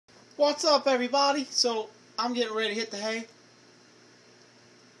What's up, everybody? So I'm getting ready to hit the hay.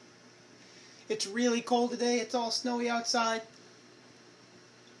 It's really cold today. It's all snowy outside.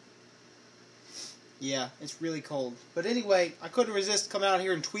 Yeah, it's really cold. But anyway, I couldn't resist coming out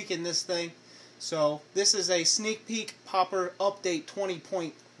here and tweaking this thing. So this is a sneak peek popper update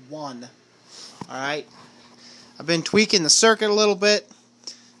 20.1. Alright. I've been tweaking the circuit a little bit.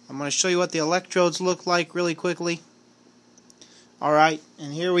 I'm going to show you what the electrodes look like really quickly. Alright,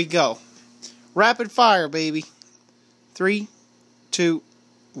 and here we go. Rapid fire, baby. 3, 2,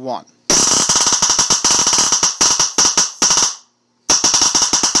 1.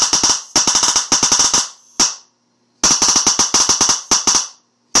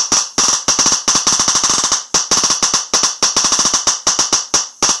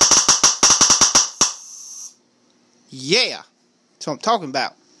 Yeah! That's what I'm talking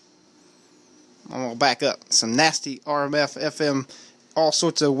about. I'm going to back up. Some nasty RMF, FM, all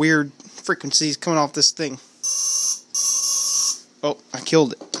sorts of weird frequencies coming off this thing. Oh, I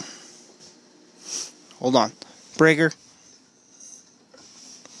killed it. Hold on. Breaker.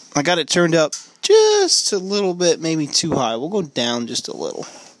 I got it turned up just a little bit, maybe too high. We'll go down just a little.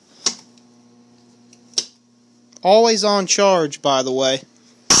 Always on charge, by the way.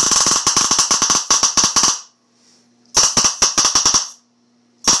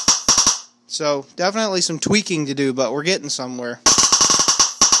 So, definitely some tweaking to do, but we're getting somewhere.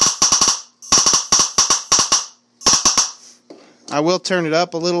 I will turn it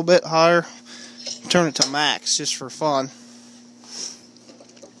up a little bit higher. Turn it to max, just for fun.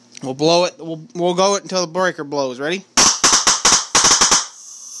 We'll blow it. We'll go it until the breaker blows. Ready?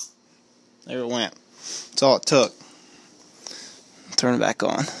 There it went. That's all it took. Turn it back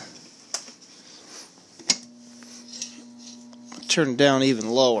on. Turn it down even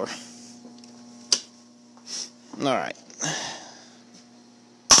lower. Alright.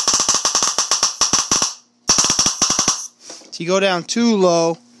 If you go down too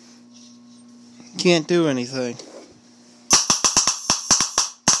low, you can't do anything.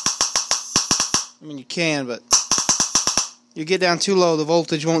 I mean, you can, but you get down too low, the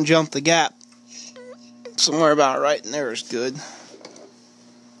voltage won't jump the gap. Somewhere about right in there is good.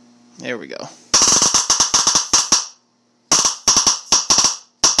 There we go.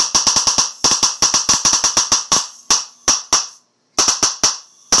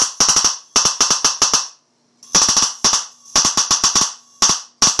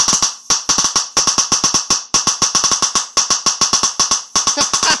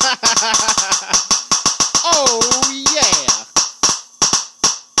 Oh, yeah!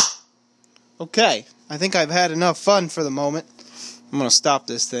 Okay, I think I've had enough fun for the moment. I'm going to stop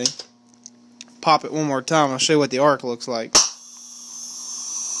this thing. Pop it one more time. I'll show you what the arc looks like.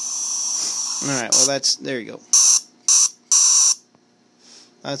 Alright, well there you go.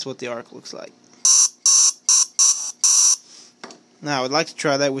 That's what the arc looks like. Now, I would like to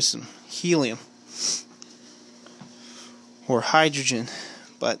try that with some helium. Or hydrogen.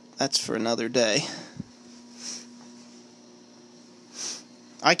 But that's for another day.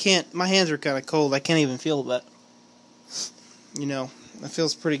 I can't, my hands are kind of cold. I can't even feel that. You know, that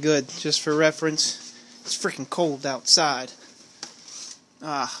feels pretty good. Just for reference, it's freaking cold outside.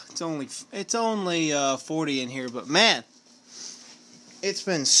 It's only 40 in here, but man, it's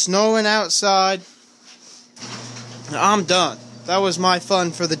been snowing outside. I'm done. That was my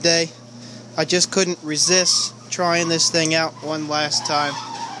fun for the day. I just couldn't resist trying this thing out one last time.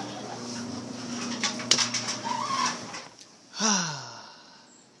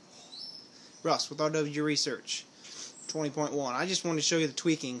 Russ, with RW Research 20.1. I just wanted to show you the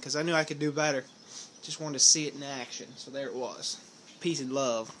tweaking because I knew I could do better. Just wanted to see it in action. So there it was. Peace and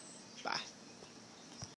love. Bye.